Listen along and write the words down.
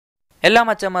എല്ലാ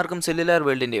മച്ചന്മാർക്കും സെല്ലുലാർ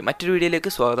വേൾഡിൻ്റെ മറ്റൊരു വീഡിയോയിലേക്ക്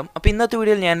സ്വാഗതം. അപ്പോൾ ഇന്നത്തെ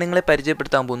വീഡിയോയിൽ ഞാൻ നിങ്ങളെ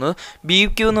പരിചയപ്പെടുത്താൻ പോകുന്നത്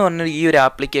Bev-Q എന്ന് പറഞ്ഞ ഈ ഒരു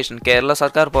ആപ്ലിക്കേഷൻ, കേരള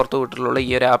സർക്കാർ പുറത്തുവിട്ടിട്ടുള്ള ഈ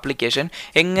ഒരു ആപ്ലിക്കേഷൻ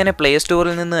എങ്ങനെ പ്ലേ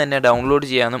സ്റ്റോറിൽ നിന്ന് തന്നെ ഡൗൺലോഡ്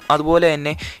ചെയ്യാമെന്നും അതുപോലെ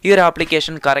തന്നെ ഈ ഒരു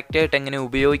ആപ്ലിക്കേഷൻ കറക്റ്റായിട്ട് എങ്ങനെ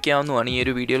ഉപയോഗിക്കാമെന്നുമാണ് ഈ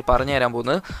ഒരു വീഡിയോയിൽ പറഞ്ഞു തരാൻ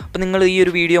പോകുന്നത്. അപ്പോൾ നിങ്ങൾ ഈ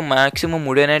ഒരു വീഡിയോ മാക്സിമം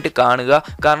മുഴുവനായിട്ട് കാണുക,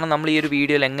 കാരണം നമ്മൾ ഈ ഒരു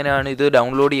വീഡിയോയിൽ എങ്ങനെയാണ് ഇത്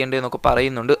ഡൗൺലോഡ് ചെയ്യേണ്ടതെന്നൊക്കെ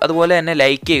പറയുന്നുണ്ട്. അതുപോലെ തന്നെ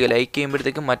ലൈക്ക്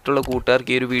ചെയ്യുമ്പോഴത്തേക്കും മറ്റുള്ള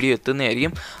കൂട്ടുകാർക്ക് ഈ ഒരു വീഡിയോ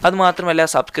എത്തുന്നതായിരിക്കും. അതുമാത്രമല്ല,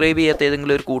 സബ്സ്ക്രൈബ് ചെയ്യാത്ത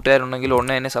ഏതെങ്കിലും ഒരു കൂട്ടുകാരുണ്ടെങ്കിൽ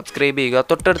ഉടനെ തന്നെ സബ്സ്ക്രൈബ് ചെയ്യുക.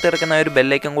 തൊട്ടടുത്ത് കിടക്കുന്ന ഒരു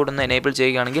ബെല്ലൈക്കൺ കൂടെ ഒന്ന് എനേബിൾ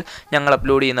ചെയ്യുകയാണെങ്കിൽ ഞങ്ങൾ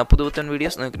അപ്ലോഡ് ചെയ്യുന്ന പുതുപുത്തൻ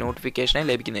വീഡിയോസ് നിങ്ങൾക്ക് നോട്ടിഫിക്കേഷനായി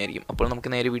ലഭിക്കുന്നതായിരിക്കും. അപ്പോൾ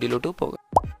നമുക്ക് നേരെ വീഡിയോയിലോട്ട് പോകാം.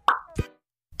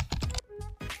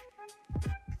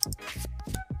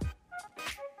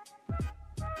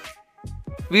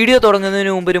 വീഡിയോ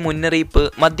തുടങ്ങുന്നതിന് മുമ്പ് ഒരു മുന്നറിയിപ്പ്: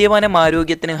 മദ്യപാനം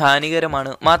ആരോഗ്യത്തിന്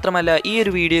ഹാനികരമാണ്. മാത്രമല്ല, ഈ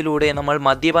ഒരു വീഡിയോയിലൂടെ നമ്മൾ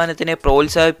മദ്യപാനത്തിനെ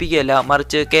പ്രോത്സാഹിപ്പിക്കുകയല്ല,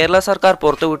 മറിച്ച് കേരള സർക്കാർ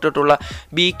പുറത്തുവിട്ടിട്ടുള്ള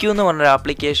Bevq എന്ന് പറഞ്ഞൊരു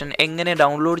ആപ്ലിക്കേഷൻ എങ്ങനെ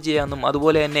ഡൗൺലോഡ് ചെയ്യാമെന്നും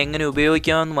അതുപോലെ തന്നെ എങ്ങനെ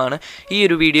ഉപയോഗിക്കാമെന്നുമാണ് ഈ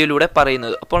ഒരു വീഡിയോയിലൂടെ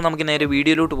പറയുന്നത്. അപ്പോൾ നമുക്ക് നേരെ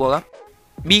വീഡിയോയിലോട്ട് പോകാം.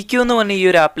 Bevq എന്ന് പറഞ്ഞ ഈ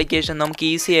ഒരു ആപ്ലിക്കേഷൻ നമുക്ക്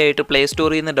ഈസി ആയിട്ട് പ്ലേ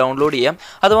സ്റ്റോറിൽ നിന്ന് ഡൗൺലോഡ് ചെയ്യാം.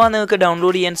 അഥവാ നിങ്ങൾക്ക്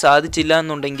ഡൗൺലോഡ് ചെയ്യാൻ സാധിച്ചില്ല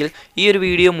എന്നുണ്ടെങ്കിൽ ഈ ഒരു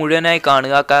വീഡിയോ മുഴുവനായി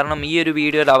കാണുക, കാരണം ഈ ഒരു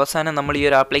വീഡിയോയുടെ അവസാനം നമ്മൾ ഈ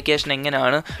ഒരു ആപ്ലിക്കേഷൻ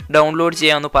എങ്ങനെയാണ് ഡൗൺലോഡ്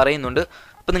ചെയ്യാമെന്ന് പറയുന്നുണ്ട്.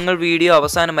 അപ്പോൾ നിങ്ങൾ വീഡിയോ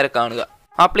അവസാനം വരെ കാണുക.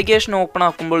 ആപ്ലിക്കേഷൻ ഓപ്പൺ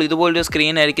ആക്കുമ്പോൾ ഇതുപോലൊരു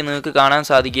സ്ക്രീൻ ആയിരിക്കും നിങ്ങൾക്ക് കാണാൻ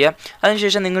സാധിക്കുക.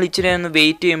 അതിനുശേഷം നിങ്ങൾ ഇച്ചിരി ഒന്ന്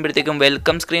വെയിറ്റ് ചെയ്യുമ്പോഴത്തേക്കും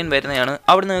വെൽക്കം സ്ക്രീൻ വരുന്നതാണ്.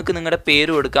 അവിടെ നിങ്ങൾക്ക് നിങ്ങളുടെ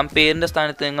പേര് കൊടുക്കാം. പേരിൻ്റെ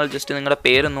സ്ഥാനത്ത് നിങ്ങൾ ജസ്റ്റ് നിങ്ങളുടെ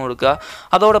പേരൊന്ന് കൊടുക്കുക.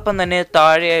 അതോടൊപ്പം തന്നെ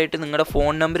താഴെയായിട്ട് നിങ്ങളുടെ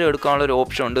ഫോൺ നമ്പർ എടുക്കാനുള്ള ഒരു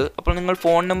ഓപ്ഷൻ ഉണ്ട്. അപ്പോൾ നിങ്ങൾ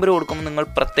ഫോൺ നമ്പർ കൊടുക്കുമ്പോൾ നിങ്ങൾ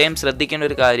പ്രത്യേകം ശ്രദ്ധിക്കേണ്ട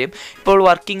ഒരു കാര്യം, ഇപ്പോൾ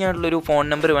വർക്കിംഗ് ആയിട്ടുള്ളൊരു ഫോൺ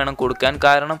നമ്പർ വേണം കൊടുക്കാൻ.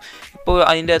 കാരണം ഇപ്പോൾ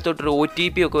അതിൻ്റെ അകത്തോട്ടൊരു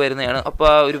OTP ഒക്കെ വരുന്നതാണ്. അപ്പോൾ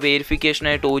ആ ഒരു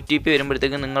വെരിഫിക്കേഷനായിട്ട് OTP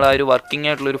വരുമ്പോഴത്തേക്കും നിങ്ങൾ ആ ഒരു വർക്കിംഗ്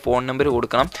ആയിട്ടുള്ളൊരു ഫോൺ നമ്പർ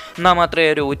കൊടുക്കണം. എന്നാൽ മാത്രമേ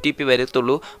ആ ഒരു OTP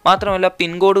വരത്തുള്ളൂ. മാത്രമല്ല,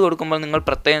 പിൻ കോഡ് കൊടുക്കുമ്പോൾ നിങ്ങൾ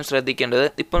പ്രത്യേകം ശ്രദ്ധിക്കേണ്ടത്,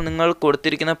 ഇപ്പോൾ നിങ്ങൾ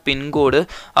കൊടുത്തിരിക്കുന്ന പിൻ കോഡ്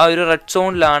ആ ഒരു റെഡ്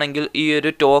സോണിലാണെങ്കിൽ ഈ ഒരു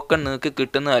ടോക്കൺ നിങ്ങൾക്ക്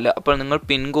കിട്ടുന്നതല്ല. അപ്പോൾ നിങ്ങൾ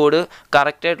പിൻ കോഡ്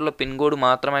കറക്റ്റായിട്ടുള്ള പിൻ കോഡ്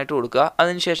മാത്രമായിട്ട് കൊടുക്കുക.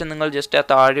 അതിനുശേഷം നിങ്ങൾ ജസ്റ്റ് ആ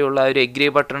താഴെയുള്ള ആ ഒരു എഗ്രി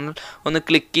ബട്ടണിൽ ഒന്ന്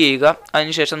ക്ലിക്ക് ചെയ്യുക.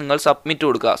 അതിനുശേഷം നിങ്ങൾ സബ്മിറ്റ്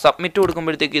കൊടുക്കുക. സബ്മിറ്റ്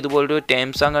കൊടുക്കുമ്പോഴത്തേക്ക് ഇതുപോലൊരു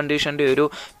ടേംസ് ആൻഡ് കണ്ടീഷൻ്റെ ഒരു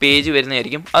പേജ്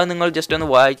വരുന്നതായിരിക്കും. അത് നിങ്ങൾ ജസ്റ്റ് ഒന്ന്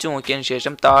വായിച്ചു നോക്കിയതിന്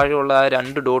ശേഷം താഴെയുള്ള ആ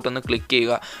 2 ഡോട്ട് ഒന്ന് ക്ലിക്ക്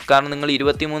ചെയ്യുക. കാരണം നിങ്ങൾ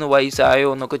 23 വയസ്സായോ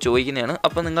എന്നൊക്കെ ചോദിക്കുന്നതാണ്.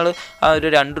 അപ്പോൾ നിങ്ങൾ ആ ഒരു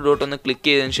 2 ഡോട്ട് ഒന്ന് ക്ലിക്ക്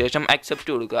ചെയ്തതിന് ശേഷം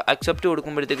അക്സെപ്റ്റ് കൊടുക്കുക. അക്സെപ്റ്റ്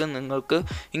കൊടുക്കുമ്പോഴത്തേക്കും നിങ്ങൾക്ക്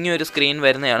ഇങ്ങനൊരു സ്ക്രീൻ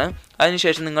വരുന്നതാണ്.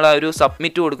 അതിനുശേഷം നിങ്ങൾ ആ ഒരു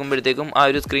സബ്മിറ്റ് കൊടുക്കുമ്പോഴത്തേക്കും ആ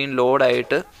ഒരു സ്ക്രീൻ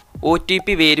ലോഡായിട്ട് OTP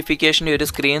വെരിഫിക്കേഷൻ്റെ ഒരു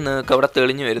സ്ക്രീൻ നിങ്ങൾക്ക് അവിടെ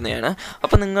തെളിഞ്ഞു വരുന്നതാണ്.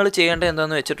 അപ്പോൾ നിങ്ങൾ ചെയ്യേണ്ടത്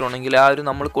എന്താണെന്ന് വെച്ചിട്ടുണ്ടെങ്കിൽ, ആ ഒരു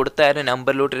നമ്മൾ കൊടുത്ത ആ ഒരു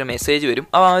നമ്പറിലോട്ടൊരു മെസ്സേജ് വരും.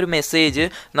 അപ്പോൾ ആ ഒരു മെസ്സേജ്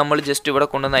നമ്മൾ ജസ്റ്റ് ഇവിടെ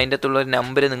കൊണ്ടുവന്ന് അതിൻ്റെ അകത്തുള്ള ഒരു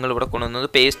നമ്പർ നിങ്ങൾ ഇവിടെ കൊണ്ടുവന്നത്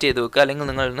പേസ്റ്റ് ചെയ്ത് വെക്കുക, അല്ലെങ്കിൽ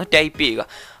നിങ്ങളൊന്ന് ടൈപ്പ് ചെയ്യുക.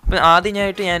 അപ്പം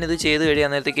ആദ്യമായിട്ട് ഞാനിത് ചെയ്ത് കഴിയാൻ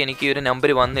നേരത്തേക്ക് എനിക്ക് ഈ ഒരു നമ്പർ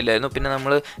വന്നില്ലായിരുന്നു. പിന്നെ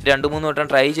നമ്മൾ 2-3 വട്ടം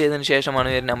ട്രൈ ചെയ്തതിന് ശേഷമാണ്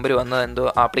ഈ ഒരു നമ്പർ വന്നത്. എന്തോ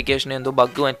ആപ്ലിക്കേഷന് എന്തോ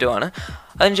ബഗ് മറ്റോ ആണ്.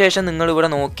 അതിനുശേഷം നിങ്ങളിവിടെ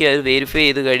നോക്കി അത് വെരിഫൈ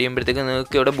ചെയ്ത് കഴിയുമ്പോഴത്തേക്ക്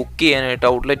നിങ്ങൾക്ക് ഇവിടെ ബുക്ക് ചെയ്യാനായിട്ട്,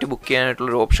 ഔട്ട്ലെറ്റ് ബുക്ക്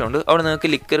ചെയ്യാനായിട്ടുള്ളൊരു ഓപ്ഷൻ ഉണ്ട്. അവിടെ നിങ്ങൾക്ക്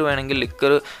ലിക്കർ വേണമെങ്കിൽ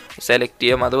ലിക്കർ സെലക്ട്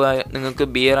ചെയ്യാം. അഥവാ നിങ്ങൾക്ക്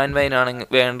ബിയർ ആൻഡ് വൈൻ ആണ്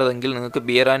വേണ്ടതെങ്കിൽ നിങ്ങൾക്ക്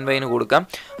ബിയർ ആൻഡ് വൈൻ കൊടുക്കാം.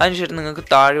 അതിനുശേഷം നിങ്ങൾക്ക്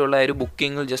താഴെയുള്ള ഒരു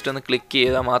ബുക്കിങ്ങിൽ ജസ്റ്റ് ഒന്ന് ക്ലിക്ക്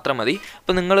ചെയ്താൽ മാത്രം മതി.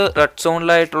 അപ്പോൾ നിങ്ങൾ റെഡ്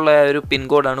സോണിലായിട്ടുള്ള ഒരു പിൻ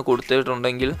കോഡാണ്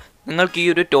കൊടുത്തിട്ടുണ്ടെങ്കിൽ നിങ്ങൾക്ക് ഈ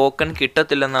ഒരു ടോക്കൺ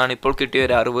കിട്ടത്തില്ലെന്നാണ് ഇപ്പോൾ കിട്ടിയ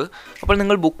ഒരു അറിവ്. അപ്പോൾ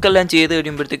നിങ്ങൾ ബുക്കെല്ലാം ചെയ്ത്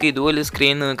കഴിയുമ്പോഴത്തേക്ക് ഇതുപോലെ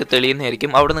സ്ക്രീൻ നിങ്ങൾക്ക്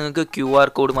തെളിയുന്നതായിരിക്കും. അവിടെ നിങ്ങൾക്ക് QR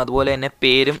കോഡും അതുപോലെ തന്നെ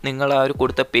പേരും, നിങ്ങൾ ആ ഒരു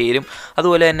കൊടുത്ത പേരും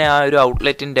അതുപോലെ തന്നെ ആ ഒരു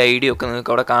ഔട്ട്ലെറ്റിൻ്റെ ID ഒക്കെ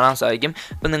നിങ്ങൾക്ക് അവിടെ കാണാൻ സാധിക്കും.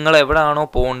 ഇപ്പോൾ നിങ്ങൾ എവിടെയാണോ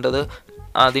പോകേണ്ടത്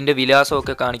അതിൻ്റെ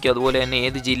വിലാസമൊക്കെ കാണിക്കും. അതുപോലെ തന്നെ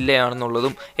ഏത്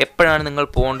ജില്ലയാണെന്നുള്ളതും എപ്പോഴാണ് നിങ്ങൾ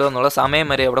പോകേണ്ടതെന്നുള്ള സമയം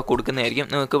വരെ അവിടെ കൊടുക്കുന്നതായിരിക്കും.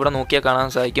 നിങ്ങൾക്ക് ഇവിടെ നോക്കിയാൽ കാണാൻ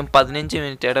സാധിക്കും 15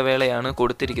 മിനിറ്റ് ഇടവേളയാണ്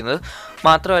കൊടുത്തിരിക്കുന്നത്.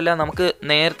 മാത്രമല്ല, നമുക്ക്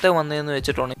നേരത്തെ വന്നതെന്ന്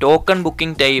വെച്ചിട്ടുണ്ടെങ്കിൽ ടോക്കൺ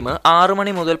ബുക്കിംഗ് ടൈം 6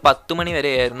 മണി മുതൽ 10 മണി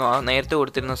വരെയായിരുന്നു ആ നേരത്തെ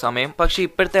കൊടുത്തിരുന്ന സമയം. പക്ഷേ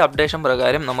ഇപ്പോഴത്തെ അപ്ഡേഷൻ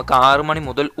പ്രകാരം നമുക്ക് 6 മണി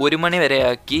മുതൽ 1 മണി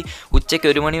വരെയാക്കി, ഉച്ചയ്ക്ക്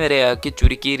 1 മണി വരെയാക്കി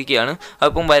ചുരുക്കിയിരിക്കുകയാണ്.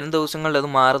 അപ്പം വരും ദിവസങ്ങളിൽ അത്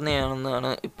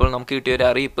മാറുന്നതാണെന്നാണ് ഇപ്പോൾ നമുക്ക് കിട്ടിയ ഒരു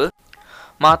അറിയിപ്പ്.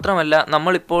 മാത്രമല്ല,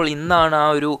 നമ്മളിപ്പോൾ ഇന്നാണ് ആ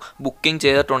ഒരു ബുക്കിംഗ്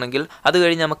ചെയ്തിട്ടുണ്ടെങ്കിൽ അത്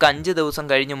കഴിഞ്ഞ് നമുക്ക് 5 ദിവസം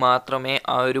കഴിഞ്ഞ് മാത്രമേ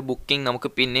ആ ഒരു ബുക്കിംഗ് നമുക്ക്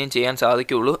പിന്നെയും ചെയ്യാൻ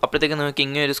സാധിക്കുകയുള്ളൂ. അപ്പോഴത്തേക്ക് നിങ്ങൾക്ക്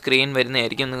ഇങ്ങനെ ഒരു സ്ക്രീൻ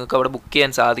വരുന്നതായിരിക്കും. നിങ്ങൾക്ക് അവിടെ ബുക്ക്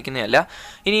ചെയ്യാൻ സാധിക്കുന്നതല്ല.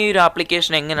 ഇനി ഈ ഒരു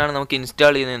ആപ്ലിക്കേഷൻ എങ്ങനെയാണ് നമുക്ക്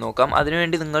ഇൻസ്റ്റാൾ ചെയ്യുന്നത് നോക്കാം.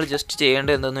 അതിനുവേണ്ടി നിങ്ങൾ ജസ്റ്റ്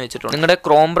ചെയ്യേണ്ടത് എന്തെന്ന് വെച്ചിട്ടുണ്ടെങ്കിൽ, നിങ്ങളുടെ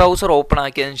ക്രോം ബ്രൗസർ ഓപ്പൺ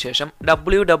ആക്കിയതിന് ശേഷം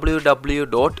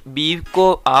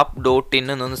www.bevqapp.in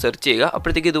എന്നൊന്ന് സെർച്ച് ചെയ്യുക.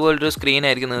 അപ്പോഴത്തേക്ക് ഇതുപോലൊരു സ്ക്രീൻ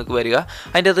ആയിരിക്കും നിങ്ങൾക്ക് വരിക.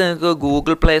 അതിൻ്റെ അകത്ത് നിങ്ങൾക്ക്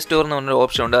ഗൂഗിൾ പ്ലേ സ്റ്റോർ എന്ന് പറഞ്ഞൊരു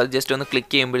ഓപ്ഷൻ ഉണ്ട്. അത് ജസ്റ്റ് ഒന്ന്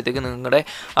ക്ലിക്ക് ചെയ്യുമ്പോഴത്തേക്ക് നിങ്ങളുടെ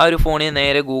ആ ഒരു ഫോണിൽ നേരെ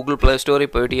ഗൂഗിൾ പ്ലേ സ്റ്റോറിൽ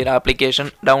പോയിട്ട് ഈ ഒരു ആപ്ലിക്കേഷൻ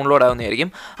ഡൗൺലോഡ് ആവുന്നതായിരിക്കും.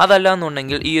 അതല്ല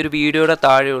എന്നുണ്ടെങ്കിൽ ഈ ഒരു വീഡിയോയുടെ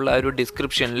താഴെയുള്ള ഒരു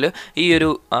ഡിസ്ക്രിപ്ഷനിൽ ഈ ഒരു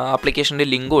ആപ്ലിക്കേഷൻ്റെ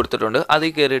ലിങ്ക് കൊടുത്തിട്ടുണ്ട്. അതിൽ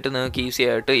കയറിയിട്ട് നിങ്ങൾക്ക് ഈസി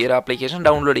ആയിട്ട് ഈ ഒരു ആപ്ലിക്കേഷൻ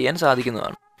ഡൗൺലോഡ് ചെയ്യാൻ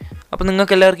സാധിക്കുന്നതാണ്. അപ്പോൾ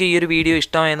നിങ്ങൾക്ക് എല്ലാവർക്കും ഈ ഒരു വീഡിയോ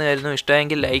ഇഷ്ടമായെന്ന് കരുതുന്നു.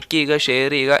 ഇഷ്ടമായെങ്കിൽ ലൈക്ക് ചെയ്യുക,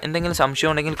 ഷെയർ ചെയ്യുക. എന്തെങ്കിലും സംശയം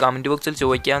ഉണ്ടെങ്കിൽ കമൻറ്റ് ബോക്സിൽ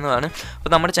ചോദിക്കാവുന്നതാണ്.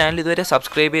 അപ്പോൾ നമ്മുടെ ചാനൽ ഇതുവരെ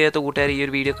സബ്സ്ക്രൈബ് ചെയ്യാത്ത കൂട്ടുകാർ ഈ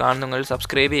ഒരു വീഡിയോ കാണുന്നെങ്കിൽ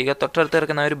സബ്സ്ക്രൈബ് ചെയ്യുക. തൊട്ടടുത്ത്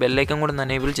ഇറക്കുന്ന ഒരു ബെല്ലൈക്കൺ കൂടെ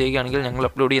എനേബിൾ ചെയ്യുകയാണെങ്കിൽ ഞങ്ങൾ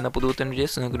അപ്ലോഡ് ചെയ്യുന്ന പുതുപുത്തൻ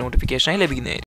വീഡിയോസ് നിങ്ങൾക്ക് നോട്ടിഫിക്കേഷനായി ലഭിക്കുന്നതായിരിക്കും.